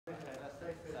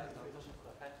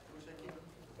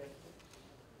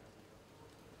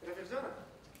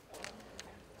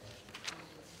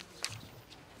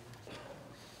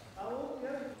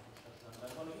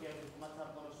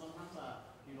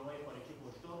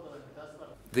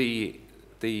The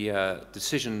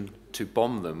decision to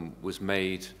bomb them was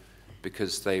made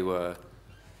because they were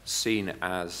seen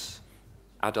as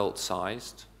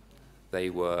adult-sized, they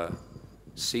were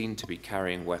seen to be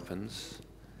carrying weapons,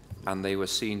 and they were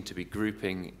seen to be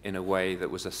grouping in a way that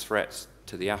was a threat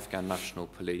to the Afghan National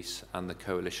Police and the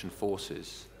coalition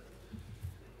forces.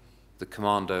 The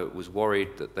commander was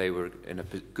worried that they were in a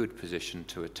good position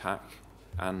to attack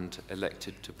and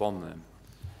elected to bomb them.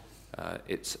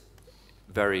 It's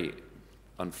very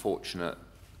unfortunate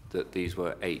that these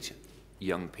were 8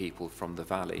 young people from the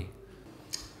valley.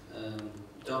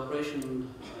 The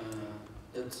operation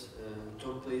that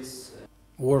took place.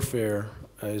 Warfare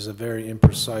is a very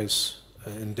imprecise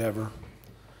endeavor.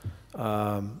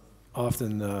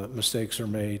 Often mistakes are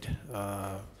made,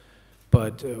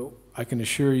 but I can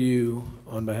assure you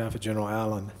on behalf of General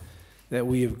Allen that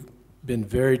we have been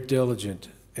very diligent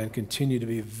and continue to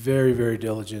be very, very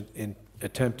diligent in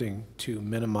attempting to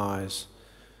minimize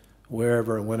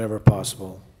wherever and whenever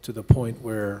possible to the point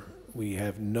where we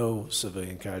have no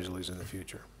civilian casualties in the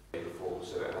future. Before,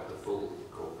 so it had the full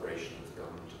cooperation of the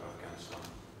government of Afghanistan.